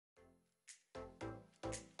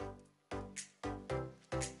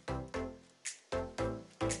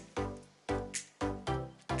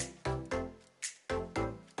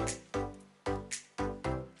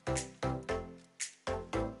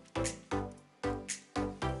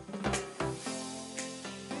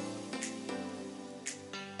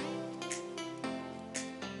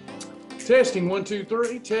Testing 1 2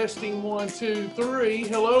 3. Testing 1 2 3.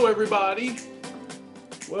 Hello, everybody.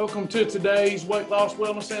 Welcome to today's weight loss,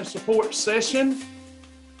 wellness, and support session.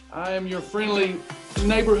 I am your friendly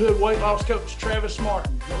neighborhood weight loss coach, Travis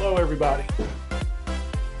Martin. Hello, everybody.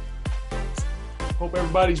 Hope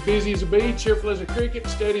everybody's busy as a bee, cheerful as a cricket,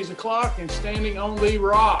 steady as a clock, and standing on the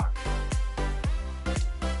rock.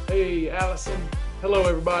 Hey, Allison. Hello,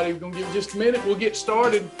 everybody. We're going to give just a minute. We'll get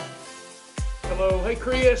started. Hello. Hey,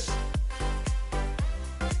 Chris.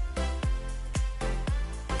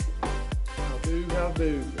 How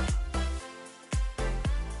do?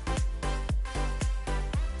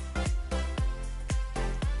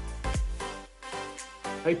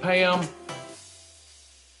 Hey, Pam.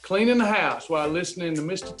 Cleaning the house while listening to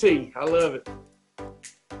Mr. T. I love it.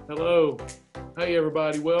 Hello. Hey,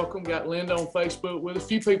 everybody. Welcome. Got Linda on Facebook with a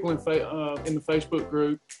few people in the Facebook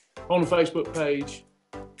group, on the Facebook page.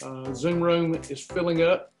 Zoom room is filling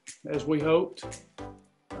up as we hoped.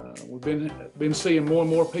 We've been seeing more and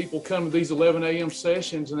more people come to these 11 a.m.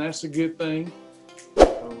 sessions, and that's a good thing.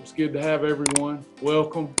 So it's good to have everyone.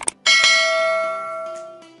 Welcome.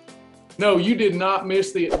 No, you did not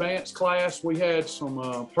miss the advanced class. We had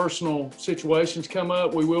some personal situations come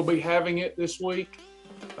up. We will be having it this week.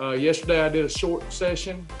 Yesterday I did a short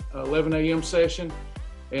session, 11 a.m. session,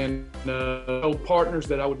 and told partners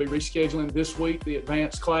that I would be rescheduling this week the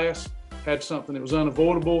advanced class. Had something that was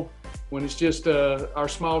unavoidable. When it's just our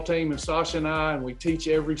small team and Sasha and I, and we teach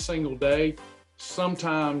every single day,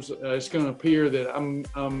 sometimes it's going to appear that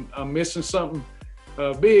I'm missing something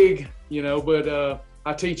big, you know, but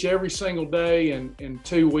I teach every single day, and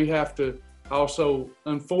two, we have to also,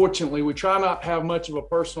 unfortunately, we try not to have much of a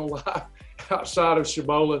personal life outside of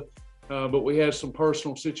Shibboleth, but we had some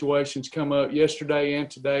personal situations come up yesterday and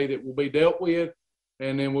today that will be dealt with,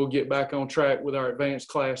 and then we'll get back on track with our advanced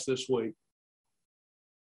class this week.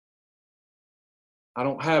 I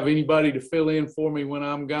don't have anybody to fill in for me when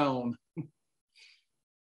I'm gone.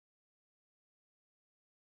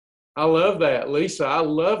 I love that, Lisa. I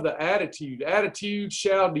love the attitude. Attitude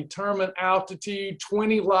shall determine altitude.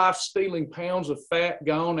 20 life-stealing pounds of fat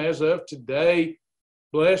gone as of today.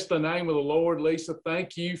 Bless the name of the Lord, Lisa.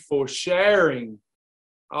 Thank you for sharing.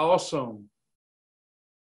 Awesome.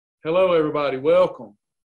 Hello, everybody. Welcome.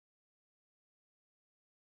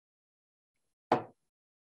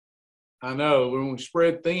 I know, when we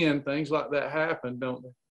spread thin, things like that happen, don't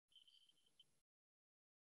they?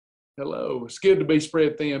 Hello, it's good to be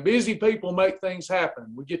spread thin. Busy people make things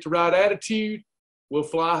happen. We get the right attitude, we'll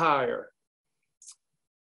fly higher.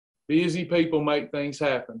 Busy people make things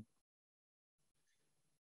happen.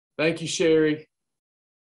 Thank you, Sherry.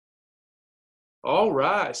 All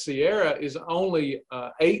right, Sierra is only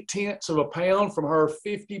 0.8 of a pound from her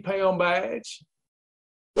 50-pound badge.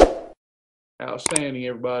 Outstanding,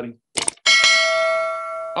 everybody.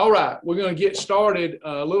 All right, we're going to get started.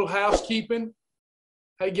 A little housekeeping.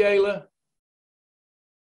 Hey, Gayla.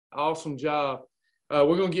 Awesome job.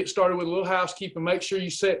 We're going to get started with a little housekeeping. Make sure you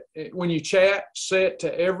set, when you chat, set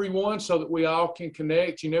to everyone so that we all can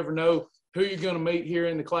connect. You never know who you're going to meet here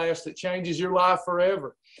in the class that changes your life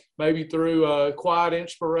forever. Maybe through quiet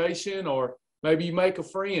inspiration, or maybe you make a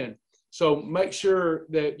friend. So make sure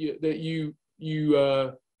that you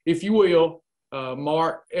if you will,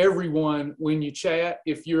 mark everyone when you chat.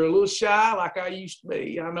 If you're a little shy, like I used to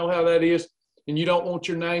be, I know how that is, and you don't want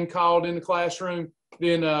your name called in the classroom,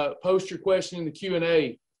 then post your question in the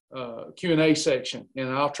Q&A section, and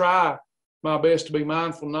I'll try my best to be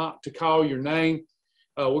mindful not to call your name.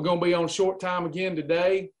 We're going to be on short time again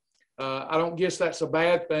today. I don't guess that's a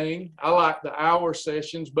bad thing. I like the hour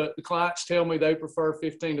sessions, but the clients tell me they prefer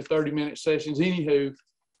 15 to 30-minute sessions. Anywho,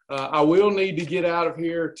 I will need to get out of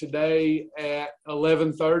here today at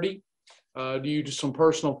 11:30 due to some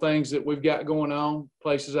personal things that we've got going on,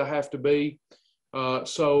 places I have to be.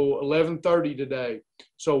 So 11:30 today.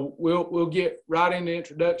 So we'll get right into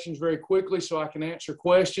introductions very quickly so I can answer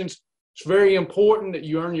questions. It's very important that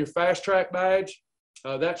you earn your fast track badge.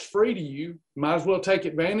 That's free to you. Might as well take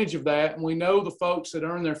advantage of that. And we know the folks that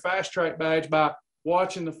earn their fast track badge by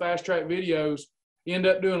watching the fast track videos end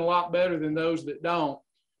up doing a lot better than those that don't.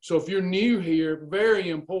 So if you're new here, very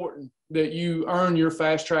important that you earn your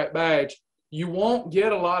fast track badge. You won't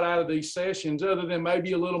get a lot out of these sessions other than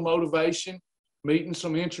maybe a little motivation, meeting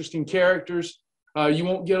some interesting characters. You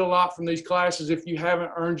won't get a lot from these classes if you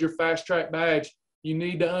haven't earned your fast track badge. You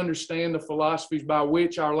need to understand the philosophies by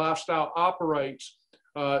which our lifestyle operates.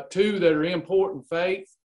 Two that are important: faith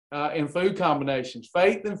and food combinations.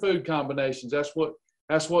 Faith and food combinations. That's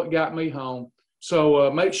what got me home. So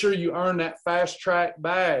make sure you earn that fast track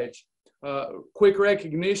badge. Quick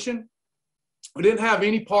recognition. We didn't have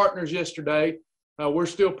any partners yesterday. We're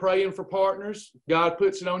still praying for partners. God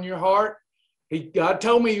puts it on your heart. God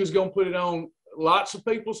told me he was going to put it on lots of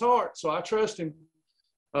people's hearts, so I trust him.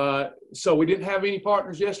 So we didn't have any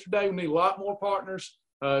partners yesterday. We need a lot more partners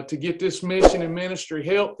to get this mission and ministry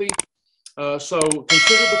healthy. So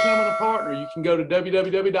consider becoming a partner. You can go to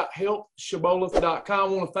www.helpshibboleth.com.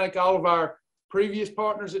 I want to thank all of our previous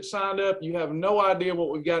partners that signed up. You have no idea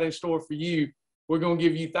what we've got in store for you. We're going to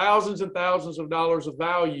give you thousands and thousands of dollars of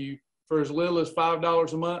value for as little as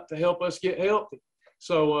 $5 a month to help us get healthy.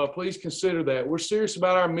 So please consider that. We're serious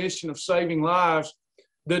about our mission of saving lives.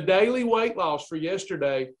 The daily weight loss for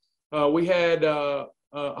yesterday, we had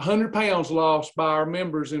 100 pounds lost by our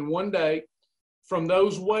members in one day. From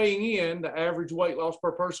those weighing in, the average weight loss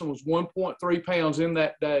per person was 1.3 pounds in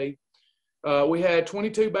that day. We had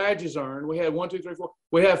 22 badges earned. We had 1, 2, 3, 4.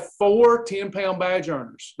 We have 4 10-pound badge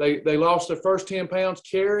earners. They lost their first 10 pounds.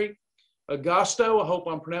 Carrie Agosto, I hope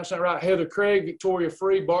I'm pronouncing that right. Heather Craig, Victoria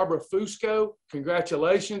Free, Barbara Fusco,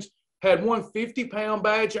 congratulations. Had 1 50-pound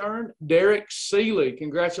badge earned. Derek Seeley,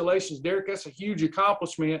 congratulations, Derek. That's a huge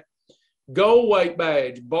accomplishment. Goal weight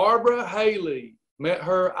badge, Barbara Haley. Met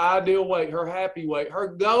her ideal weight, her happy weight, her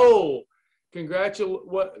goal.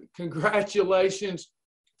 Congratulations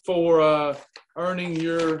for earning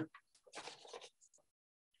your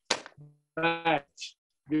badge.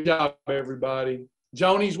 Good job, everybody.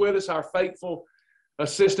 Joni's with us, our faithful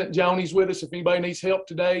assistant. Joni's with us if anybody needs help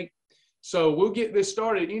today. So we'll get this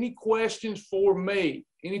started. Any questions for me?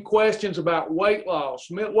 Any questions about weight loss?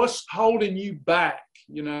 What's holding you back?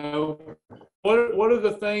 You know, what are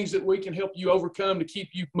the things that we can help you overcome to keep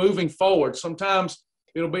you moving forward? Sometimes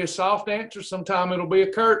it'll be a soft answer. Sometimes it'll be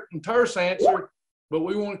a curt and terse answer, but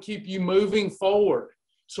we want to keep you moving forward.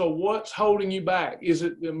 So what's holding you back? Is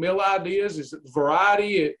it the meal ideas? Is it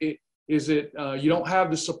variety? Is it you don't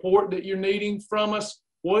have the support that you're needing from us?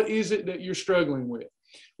 What is it that you're struggling with?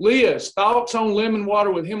 Liz, thoughts on lemon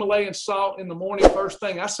water with Himalayan salt in the morning first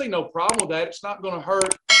thing? I see no problem with that. It's not going to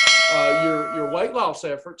hurt your weight loss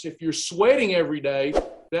efforts. If you're sweating every day,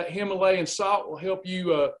 that Himalayan salt will help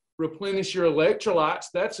you replenish your electrolytes.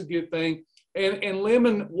 That's a good thing. And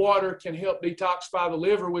lemon water can help detoxify the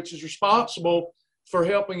liver, which is responsible for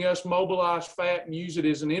helping us mobilize fat and use it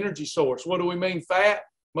as an energy source. What do we mean fat?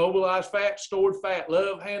 Mobilize fat, stored fat,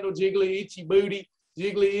 love handle, jiggly, itchy booty,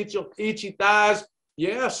 jiggly, itchy thighs.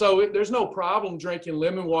 Yeah, so there's no problem drinking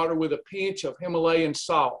lemon water with a pinch of Himalayan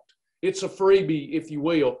salt. It's a freebie, if you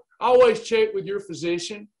will. Always check with your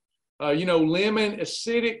physician. You know, lemon,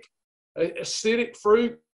 acidic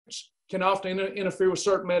fruits can often interfere with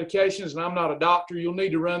certain medications, and I'm not a doctor. You'll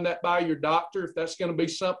need to run that by your doctor if that's going to be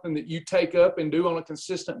something that you take up and do on a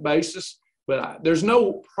consistent basis. But there's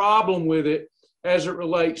no problem with it as it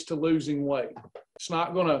relates to losing weight. It's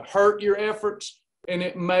not going to hurt your efforts, and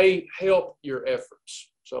it may help your efforts.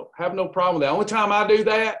 So have no problem with that. Only time I do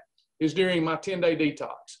that is during my 10-day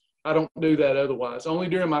detox. I don't do that otherwise, only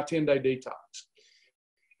during my 10-day detox.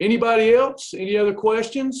 Anybody else? Any other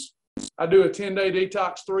questions? I do a 10-day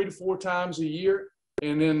detox 3 to 4 times a year,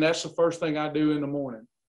 and then that's the first thing I do in the morning.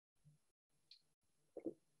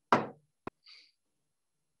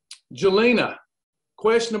 Jelena,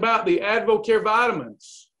 question about the AdvoCare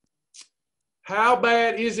vitamins. How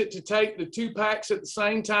bad is it to take the 2 packs at the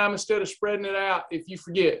same time instead of spreading it out if you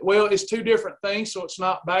forget? Well, it's 2 different things, so it's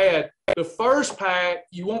not bad. The first pack,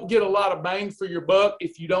 you won't get a lot of bang for your buck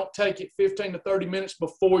if you don't take it 15 to 30 minutes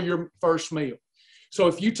before your first meal. So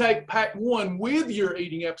if you take pack 1 with your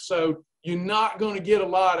eating episode, you're not going to get a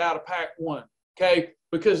lot out of pack 1, okay?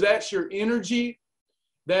 Because that's your energy,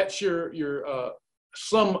 that's your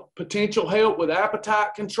some potential help with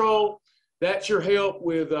appetite control. That's your help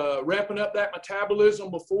with ramping up that metabolism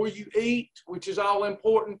before you eat, which is all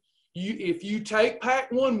important. If you take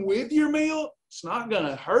pack 1 with your meal, it's not going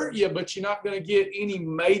to hurt you, but you're not going to get any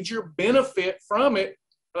major benefit from it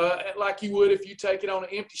like you would if you take it on an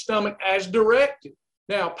empty stomach as directed.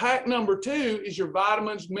 Now, pack number 2 is your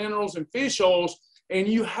vitamins, minerals, and fish oils, and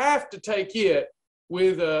you have to take it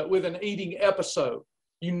with an eating episode.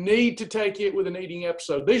 You need to take it with an eating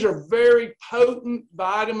episode. These are very potent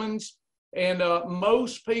vitamins, and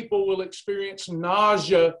most people will experience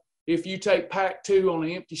nausea if you take pack 2 on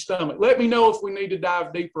an empty stomach. Let me know if we need to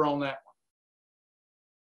dive deeper on that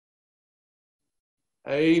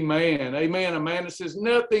one. Amen. Amen. Amanda says,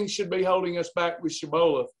 nothing should be holding us back with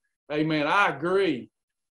Shibboleth. Amen. I agree.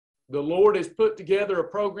 The Lord has put together a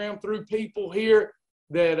program through people here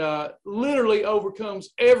that literally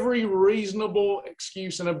overcomes every reasonable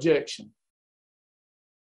excuse and objection.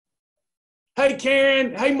 Hey,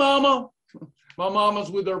 Karen. Hey, Mama. My mama's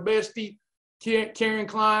with her bestie, Karen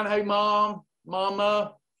Klein. Hey, Mom.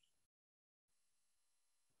 Mama.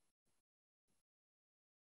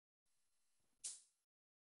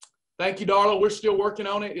 Thank you, Darla. We're still working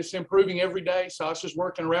on it. It's improving every day. So I was just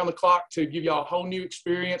working around the clock to give y'all a whole new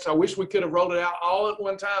experience. I wish we could have rolled it out all at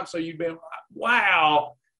one time so you'd been like,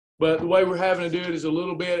 wow. But the way we're having to do it is a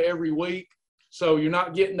little bit every week. So you're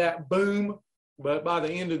not getting that boom. But by the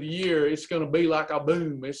end of the year, it's going to be like a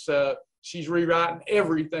boom. It's she's rewriting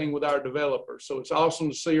everything with our developers. So it's awesome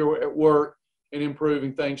to see her at work and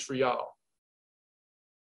improving things for y'all.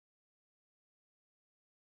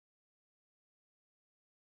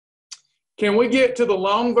 Can we get to the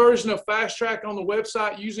long version of Fast Track on the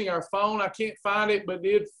website using our phone? I can't find it, but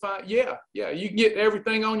did find, yeah, you can get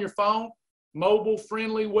everything on your phone, mobile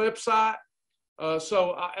friendly website.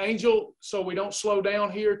 Angel, so we don't slow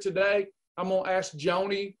down here today, I'm going to ask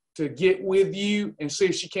Joni to get with you and see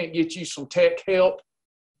if she can't get you some tech help.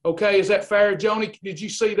 Okay, is that fair? Joni, did you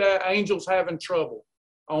see that? Angel's having trouble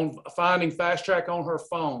on finding Fast Track on her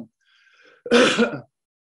phone.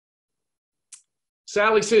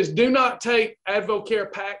 Sally says, do not take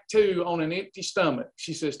AdvoCare Pack 2 on an empty stomach.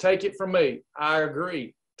 She says, take it from me. I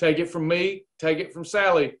agree. Take it from me, take it from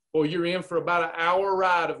Sally, or you're in for about an hour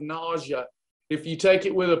ride of nausea. If you take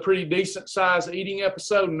it with a pretty decent size eating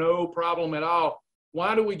episode, no problem at all.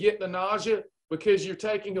 Why do we get the nausea? Because you're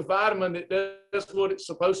taking a vitamin that does what it's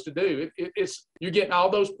supposed to do. You're getting all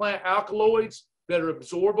those plant alkaloids that are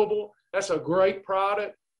absorbable. That's a great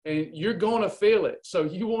product, and you're going to feel it. So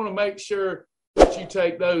you want to make sure that you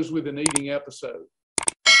take those with an eating episode.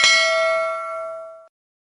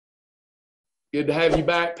 Good to have you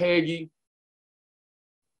back, Peggy.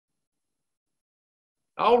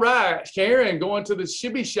 All right, Karen, going to the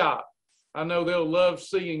Shibby shop. I know they'll love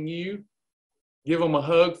seeing you. Give them a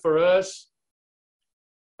hug for us.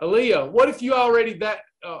 Aaliyah, what if you already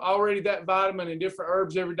that vitamin and different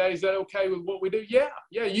herbs every day? Is that okay with what we do? Yeah,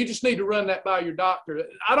 you just need to run that by your doctor.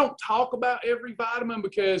 I don't talk about every vitamin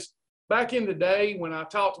because back in the day when I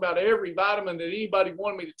talked about every vitamin that anybody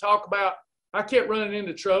wanted me to talk about, I kept running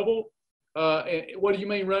into trouble. And what do you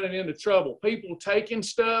mean running into trouble? People taking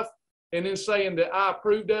stuff and then saying that I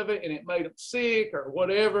approved of it and it made them sick or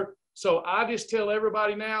whatever. So I just tell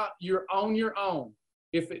everybody now, you're on your own.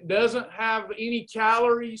 If it doesn't have any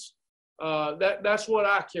calories, that's what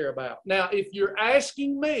I care about. Now, if you're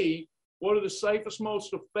asking me what are the safest,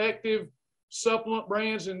 most effective supplement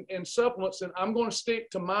brands and supplements, and I'm going to stick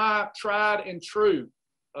to my tried and true.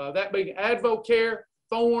 That being AdvoCare,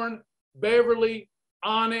 Thorne, Beverly,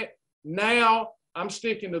 Onnit. Now I'm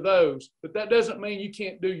sticking to those, but that doesn't mean you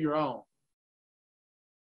can't do your own.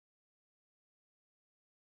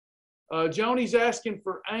 Joni's asking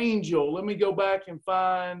for Angel. Let me go back and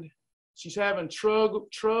find. She's having trouble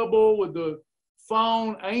with the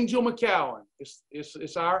phone. Angel McCowan.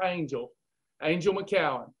 It's our Angel. Angel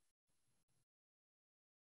McCowan.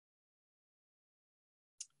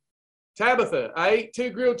 Tabitha, I ate 2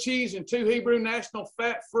 grilled cheese and 2 Hebrew National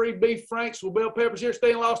fat-free beef franks with bell peppers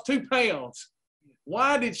yesterday and lost 2 pounds.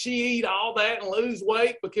 Why did she eat all that and lose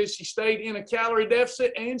weight? Because she stayed in a calorie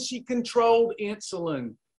deficit and she controlled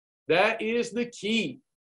insulin. That is the key.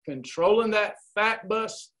 Controlling that fat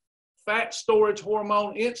storage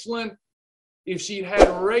hormone, insulin. If she'd had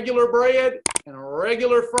regular bread and a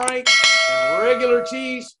regular frank and regular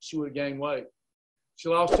cheese, she would have gained weight. She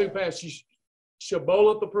lost 2 pounds.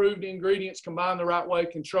 Shibboleth approved ingredients combined the right way,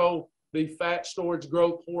 control the fat storage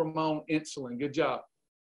growth hormone insulin. Good job.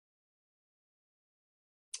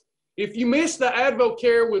 If you miss the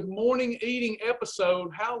AdvoCare with morning eating episode,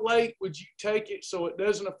 how late would you take it so it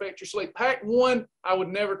doesn't affect your sleep? Pack 1, I would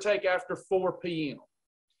never take after 4 p.m.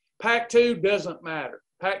 Pack 2 doesn't matter.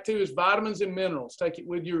 Pack 2 is vitamins and minerals. Take it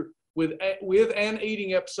with an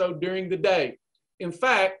eating episode during the day. In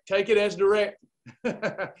fact, take it as directed.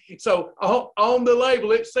 So on the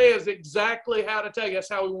label, it says exactly how to take it. That's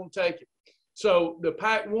how we want to take it. So the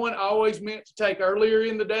Pack 1 always meant to take earlier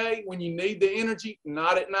in the day when you need the energy,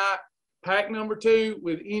 not at night. Pack number 2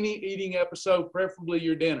 with any eating episode, preferably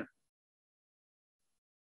your dinner.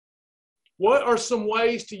 What are some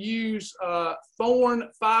ways to use Thorne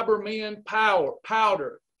Fiber Men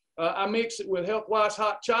powder? I mix it with Healthwise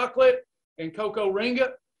hot chocolate and cocoa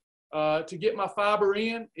ringa to get my fiber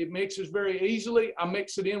in. It mixes very easily. I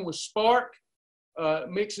mix it in with Spark.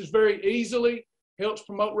 Mixes very easily. Helps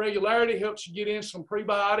promote regularity. Helps you get in some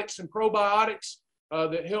prebiotics and probiotics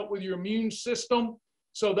that help with your immune system.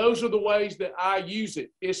 So those are the ways that I use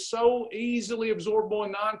it. It's so easily absorbable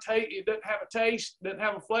and non-taste. It doesn't have a taste, doesn't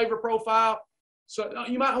have a flavor profile. So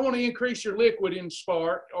you might want to increase your liquid in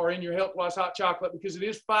Spark or in your Healthwise hot chocolate because it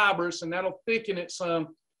is fibrous and that'll thicken it some.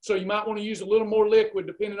 So you might want to use a little more liquid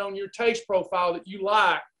depending on your taste profile that you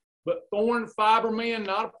like. But thorn fiber men,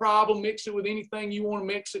 not a problem. Mix it with anything you want to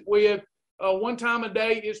mix it with. 1 time a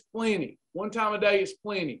day is plenty. 1 time a day is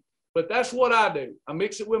plenty. But that's what I do. I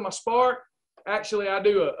mix it with my Spark. Actually, I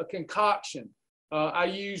do a concoction. I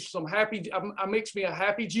use some I mix me a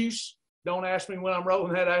happy juice. Don't ask me when I'm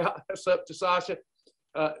rolling that out. That's up to Sasha.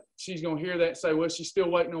 She's going to hear that and say, well, she's still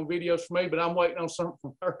waiting on videos from me, but I'm waiting on something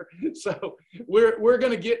from her. So we're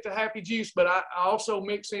going to get to happy juice, but I also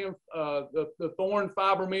mix in the thorn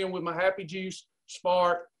fiber men with my happy juice,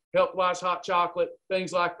 Spark, Health-Wise hot chocolate,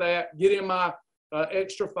 things like that. Get in my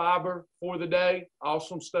extra fiber for the day.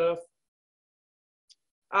 Awesome stuff.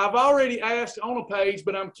 I've already asked on a page,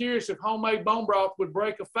 but I'm curious if homemade bone broth would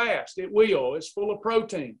break a fast. It will. It's full of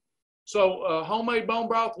protein. So homemade bone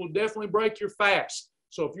broth will definitely break your fast.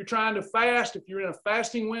 So if you're trying to fast, if you're in a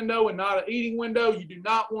fasting window and not an eating window, you do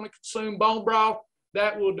not want to consume bone broth.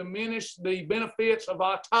 That will diminish the benefits of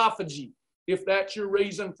autophagy if that's your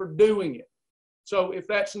reason for doing it. So if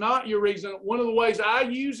that's not your reason, one of the ways I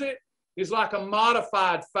use it is like a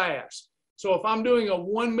modified fast. So if I'm doing a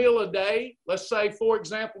 1 meal a day, let's say, for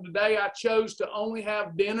example, today I chose to only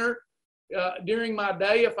have dinner during my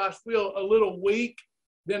day. If I feel a little weak,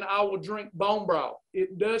 then I will drink bone broth.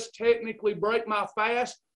 It does technically break my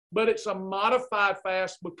fast, but it's a modified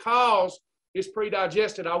fast because it's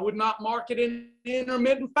pre-digested. I would not mark it in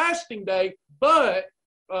intermittent fasting day, but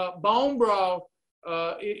bone broth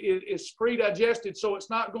is pre-digested, so it's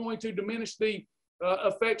not going to diminish the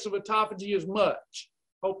effects of autophagy as much.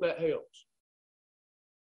 Hope that helps.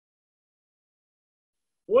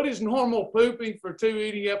 What is normal pooping for 2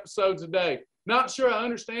 eating episodes a day? Not sure I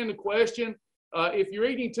understand the question. If you're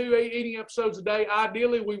eating 2 eating episodes a day,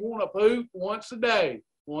 ideally we want to poop once a day.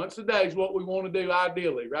 Once a day is what we want to do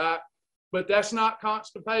ideally, right? But that's not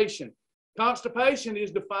constipation. Constipation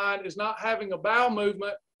is defined as not having a bowel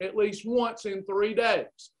movement at least once in 3 days.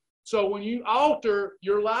 So when you alter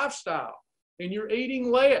your lifestyle and you're eating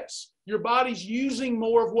less, your body's using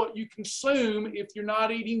more of what you consume if you're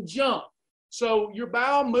not eating junk. So your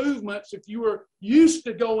bowel movements, if you were used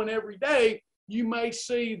to going every day, you may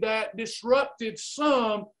see that disrupted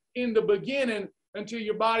some in the beginning until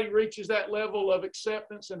your body reaches that level of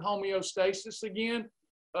acceptance and homeostasis again.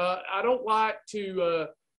 I don't like to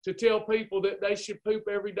tell people that they should poop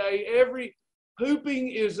every day. Pooping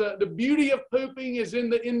is, the beauty of pooping is in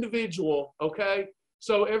the individual, okay?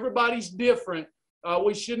 So everybody's different.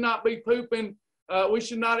 We should not be pooping. We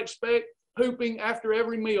should not expect pooping after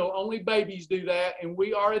every meal. Only babies do that, and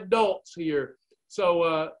we are adults here.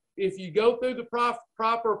 So if you go through the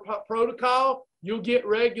proper protocol, you'll get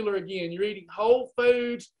regular again. You're eating whole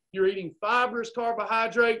foods, you're eating fibrous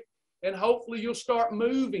carbohydrate, and hopefully you'll start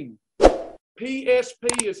moving.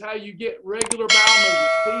 PSP is how you get regular bowel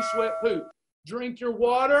movements, pee, sweat, poop. Drink your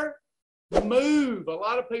water, move. A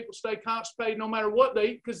lot of people stay constipated no matter what they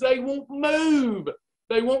eat because they won't move.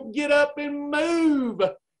 They won't get up and move.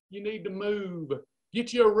 You need to move.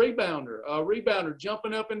 Get you a rebounder,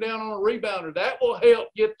 jumping up and down on a rebounder. That will help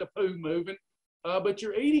get the poo moving, but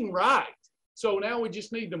you're eating right. So now we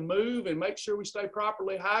just need to move and make sure we stay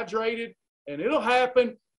properly hydrated, and it'll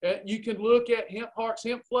happen. You can look at Hemp Hearts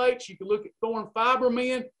Hemp Flakes. You can look at Thorn Fiber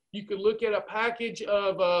Men. You can look at a package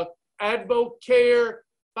of Advocare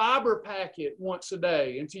fiber packet once a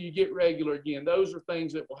day until you get regular again. Those are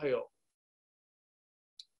things that will help.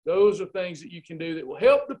 Those are things that you can do that will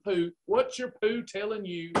help the poo. What's your poo telling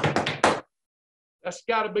you? That's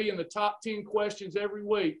got to be in the top 10 questions every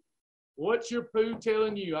week. What's your poo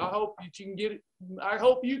telling you? I hope that you can get it. I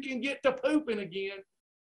hope you can get to pooping again.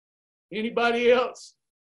 Anybody else?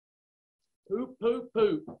 Poop, poop,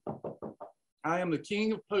 poop. I am the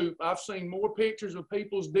king of poop. I've seen more pictures of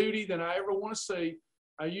people's duty than I ever want to see.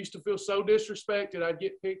 I used to feel so disrespected. I'd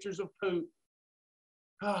get pictures of poop.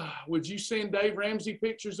 Would you send Dave Ramsey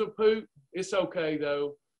pictures of poop? It's okay,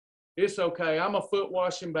 though. It's okay. I'm a foot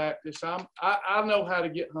washing Baptist. I know how to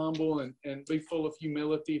get humble and be full of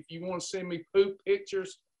humility. If you want to send me poop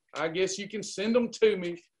pictures, I guess you can send them to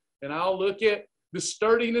me, and I'll look at the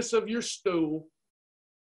sturdiness of your stool,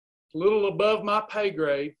 a little above my pay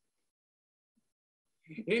grade.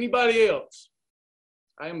 Anybody else?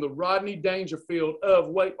 I am the Rodney Dangerfield of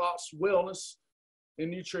weight loss, wellness,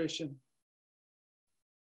 and nutrition.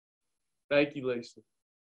 Thank you, Lisa.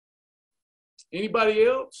 Anybody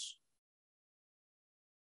else?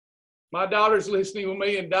 My daughter's listening with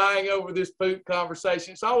me and dying over this poop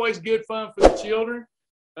conversation. It's always good fun for the children.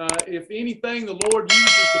 If anything, the Lord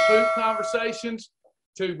uses the poop conversations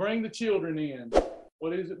to bring the children in.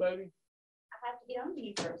 What is it, baby? I have to get on to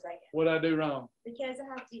you for a second. What'd I do wrong? Because you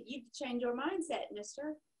have to change your mindset,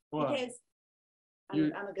 mister. What? Because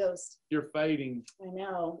I'm a ghost. You're fading. I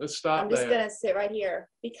know. Let's stop. I'm just going to sit right here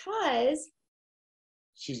because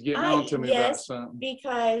she's getting on to me about something.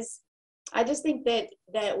 Because I just think that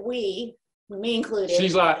me included.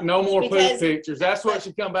 She's like, no more poop pictures. That's what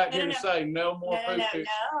she come back here to say. No more poop pictures.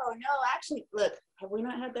 No. Actually, look, have we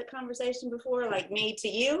not had that conversation before? Like me to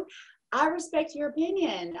you? I respect your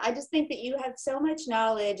opinion. I just think that you have so much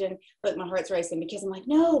knowledge. And look, my heart's racing because I'm like,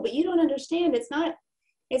 no, but you don't understand. It's not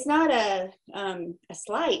a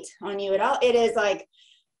slight on you at all. It is like,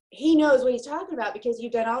 he knows what he's talking about because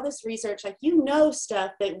you've done all this research. Like, you know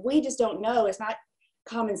stuff that we just don't know. It's not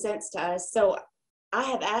common sense to us. So I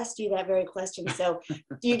have asked you that very question. So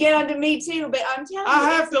do you get onto me too? But I'm telling you, I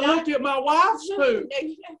have to look at my wife's poop.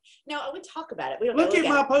 No, we talk about it. We don't look at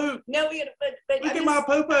my poop. No, but look at my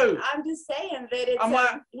poo-poo. I'm just saying that it's. I'm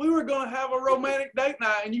like, we were going to have a romantic date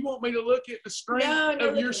night, and you want me to look at the strength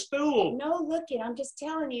of your stool? No, looking. I'm just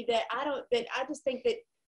telling you that I just think that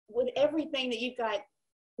with everything that you've got,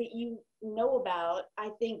 that you know about,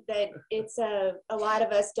 I think that it's a lot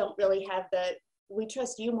of us don't really have we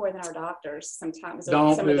trust you more than our doctors sometimes with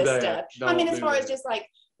some of this stuff. I mean, as far as just like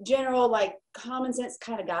general, like common sense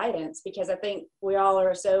kind of guidance, because I think we all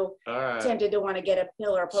are so tempted to want to get a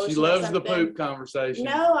pill or a potion. She loves the poop conversation.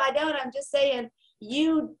 No, I don't. I'm just saying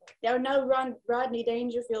you don't know Rodney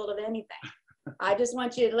Dangerfield of anything. I just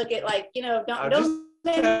want you to look at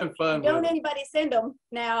don't anybody send them.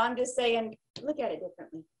 Now I'm just saying, look at it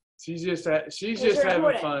differently. She's just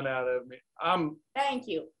having fun out of me. Thank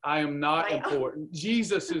you. I am not important.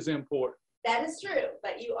 Jesus is important. That is true,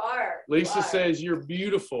 but you are. Lisa says you're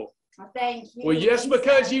beautiful. Thank you. Well, yes, Lisa.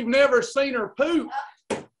 Because you've never seen her poop.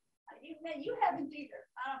 You haven't either.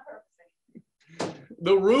 On purpose.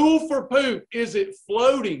 The rule for poop is it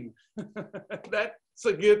floating. That's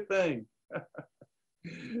a good thing.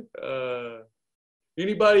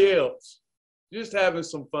 Anybody else? Just having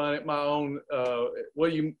some fun at my own.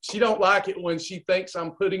 She don't like it when she thinks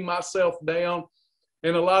I'm putting myself down.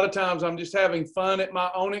 And a lot of times I'm just having fun at my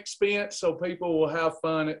own expense, so people will have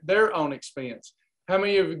fun at their own expense. How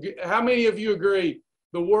many of you agree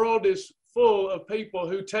the world is full of people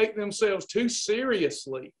who take themselves too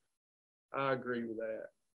seriously? I agree with that.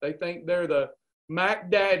 They think they're the Mac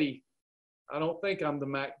Daddy. I don't think I'm the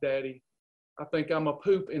Mac Daddy. I think I'm a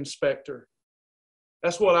poop inspector.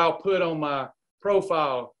 That's what I'll put on my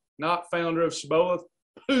profile. Not founder of Shibboleth,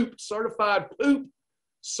 certified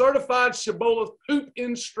Shibboleth poop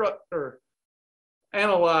instructor,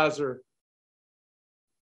 analyzer.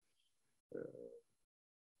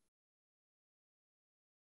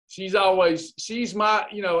 She's my,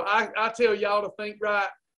 I tell y'all to think right.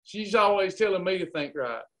 She's always telling me to think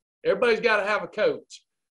right. Everybody's got to have a coach.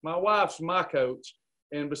 My wife's my coach.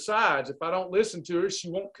 And besides, if I don't listen to her, she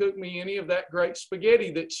won't cook me any of that great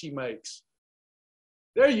spaghetti that she makes.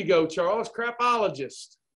 There you go, Charles,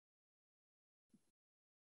 crapologist.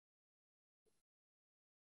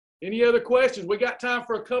 Any other questions? We got time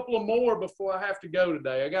for a couple of more before I have to go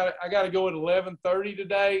today. I got to go at 11:30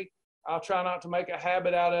 today. I'll try not to make a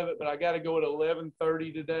habit out of it, but I got to go at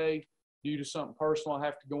 11:30 today due to something personal I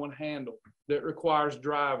have to go and handle that requires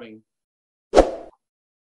driving.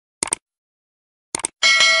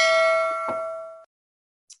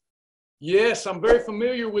 Yes, I'm very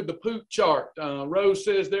familiar with the poop chart. Rose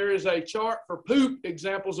says there is a chart for poop,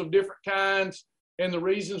 examples of different kinds, and the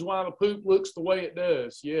reasons why the poop looks the way it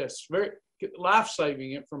does. Yes, very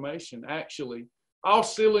life-saving information, actually. All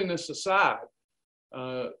silliness aside,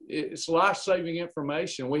 it's life-saving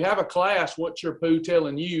information. We have a class, What's Your Poo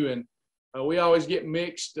Telling You? And we always get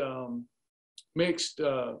mixed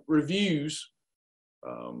reviews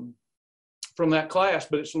from that class,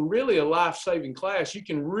 but it's really a life-saving class. You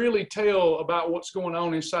can really tell about what's going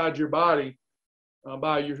on inside your body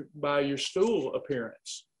by your stool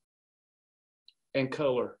appearance and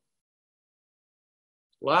color.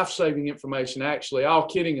 Life-saving information, actually, all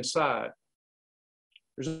kidding aside.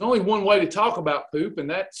 There's only one way to talk about poop, and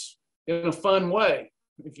that's in a fun way.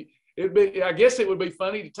 I guess it would be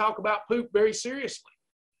funny to talk about poop very seriously,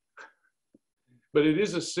 but it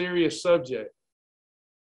is a serious subject.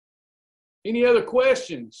 Any other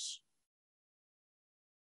questions?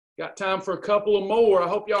 Got time for a couple of more. I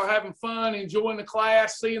hope y'all are having fun, enjoying the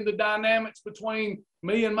class, seeing the dynamics between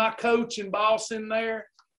me and my coach and boss in there.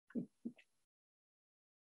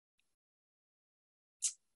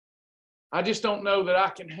 I just don't know that I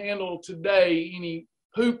can handle today any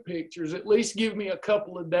poop pictures. At least give me a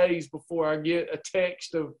couple of days before I get a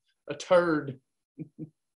text of a turd.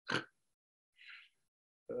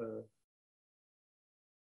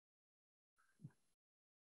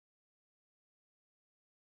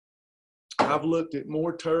 I've looked at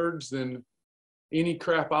more turds than any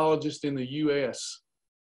crapologist in the U.S.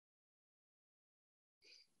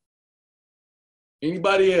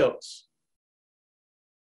 Anybody else?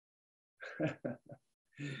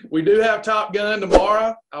 We do have Top Gun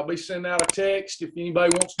tomorrow. I'll be sending out a text if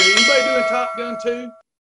anybody wants to do. Anybody doing Top Gun 2?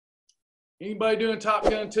 Anybody doing Top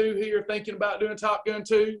Gun 2 here, thinking about doing Top Gun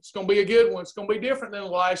 2? It's going to be a good one. It's going to be different than the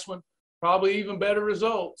last one. Probably even better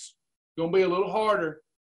results. It's going to be a little harder.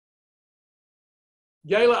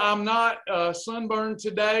 Gayla, I'm not sunburned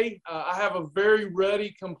today. I have a very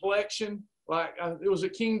ruddy complexion. Like it was a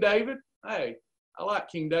King David. Hey, I like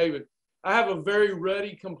King David. I have a very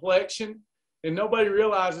ruddy complexion, and nobody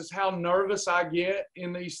realizes how nervous I get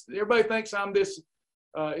in these. Everybody thinks I'm this.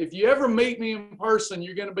 If you ever meet me in person,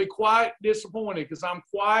 you're going to be quite disappointed because I'm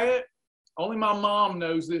quiet. Only my mom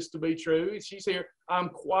knows this to be true. She's here. I'm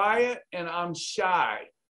quiet and I'm shy.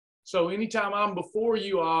 So anytime I'm before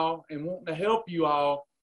you all and wanting to help you all,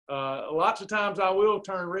 lots of times I will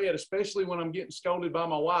turn red, especially when I'm getting scolded by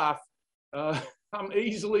my wife. I'm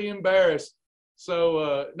easily embarrassed.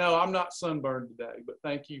 So no, I'm not sunburned today, but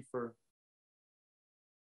thank you for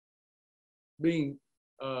being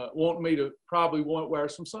wanting me to probably wear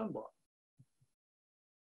some sunblock.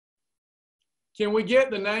 Can we get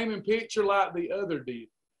the name and picture like the other did?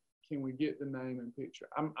 Can we get the name and picture?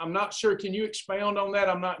 I'm not sure. Can you expound on that?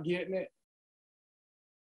 I'm not getting it.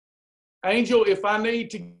 Angel, if I need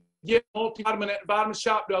to get multivitamin at the vitamin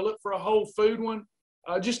shop, do I look for a whole food one?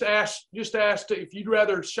 Just ask if you'd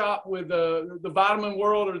rather shop with the Vitamin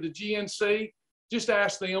World or the GNC. Just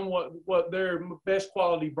ask them what their best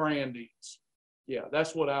quality brand is. Yeah,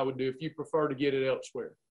 that's what I would do if you prefer to get it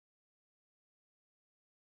elsewhere.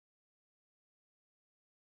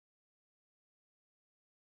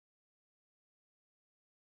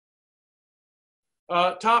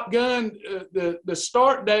 Top Gun, the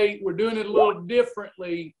start date, we're doing it a little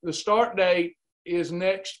differently. The start date is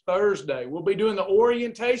next Thursday. We'll be doing the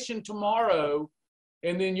orientation tomorrow,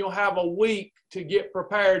 and then you'll have a week to get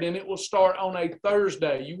prepared, and it will start on a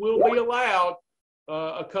Thursday. You will be allowed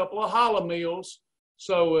a couple of challah meals,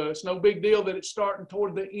 so it's no big deal that it's starting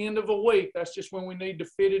toward the end of a week. That's just when we need to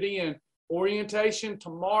fit it in. Orientation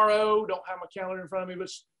tomorrow, don't have my calendar in front of me, but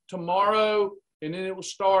it's tomorrow, and then it will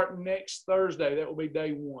start next Thursday. That will be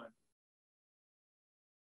day one.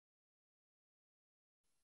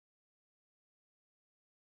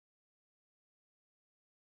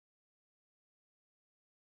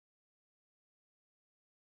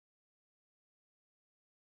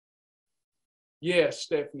 Yes,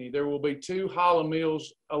 Stephanie, there will be 2 challah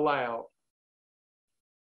meals allowed.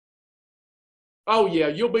 Oh, yeah,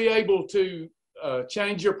 you'll be able to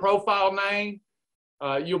change your profile name.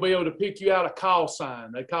 You'll be able to pick you out a call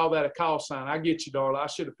sign. They call that a call sign. I get you, darling. I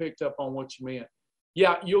should have picked up on what you meant.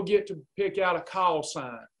 Yeah, you'll get to pick out a call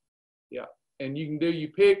sign. Yeah, and you can do your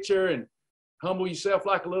picture and humble yourself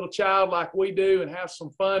like a little child like we do and have some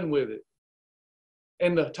fun with it.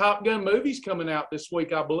 And the Top Gun movie's coming out this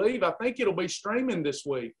week, I believe. I think it'll be streaming this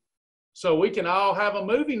week. So we can all have a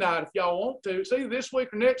movie night if y'all want to. It's either this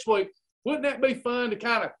week or next week. Wouldn't that be fun to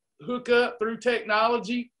kind of hook up through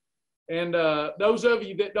technology? And those of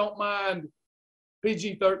you that don't mind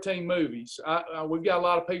PG-13 movies, we've got a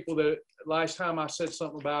lot of people that last time I said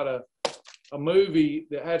something about a movie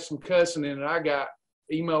that had some cussing in it, I got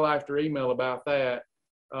email after email about that.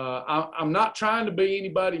 I'm not trying to be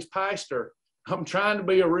anybody's pastor. I'm trying to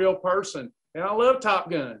be a real person, and I love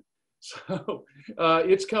Top Gun. So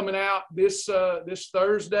it's coming out this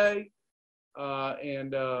Thursday,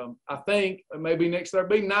 and I think maybe next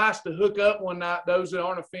Thursday. It'd be nice to hook up one night. Those that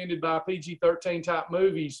aren't offended by PG-13 type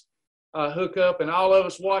movies, hook up, and all of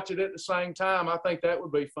us watch it at the same time. I think that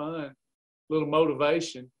would be fun. A little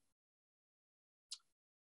motivation.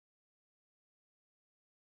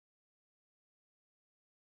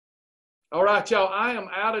 All right, y'all. I am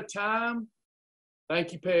out of time.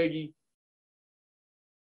 Thank you, Peggy.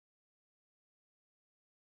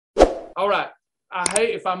 All right. I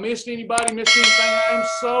hate if I missed anybody, missed anything. I'm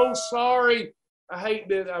so sorry. I hate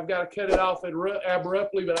that I've got to cut it off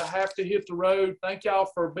abruptly, but I have to hit the road. Thank y'all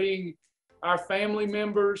for being our family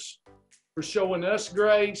members, for showing us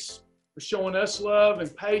grace, for showing us love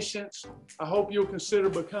and patience. I hope you'll consider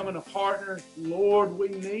becoming a partner. Lord, we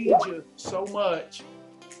need you so much.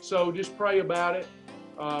 So just pray about it.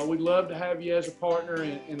 We'd love to have you as a partner,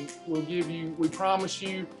 and we'll give you, we promise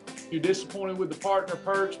you, if you're disappointed with the partner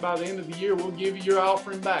perks, by the end of the year, we'll give you your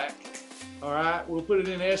offering back. All right, we'll put it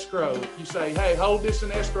in escrow. If you say, hey, hold this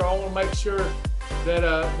in escrow, I want to make sure that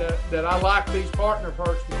I like these partner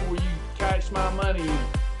perks before you cash my money in.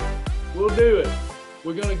 We'll do it.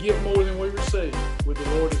 we're going to give more than we receive with the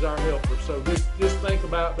Lord as our helper. So just think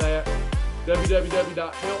about that.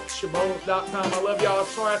 www.helpshibboleth.com. I love y'all.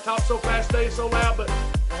 Sorry I talked so fast today and so loud, but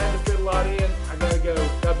I had to fit a lot in. I got to go.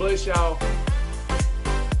 God bless y'all.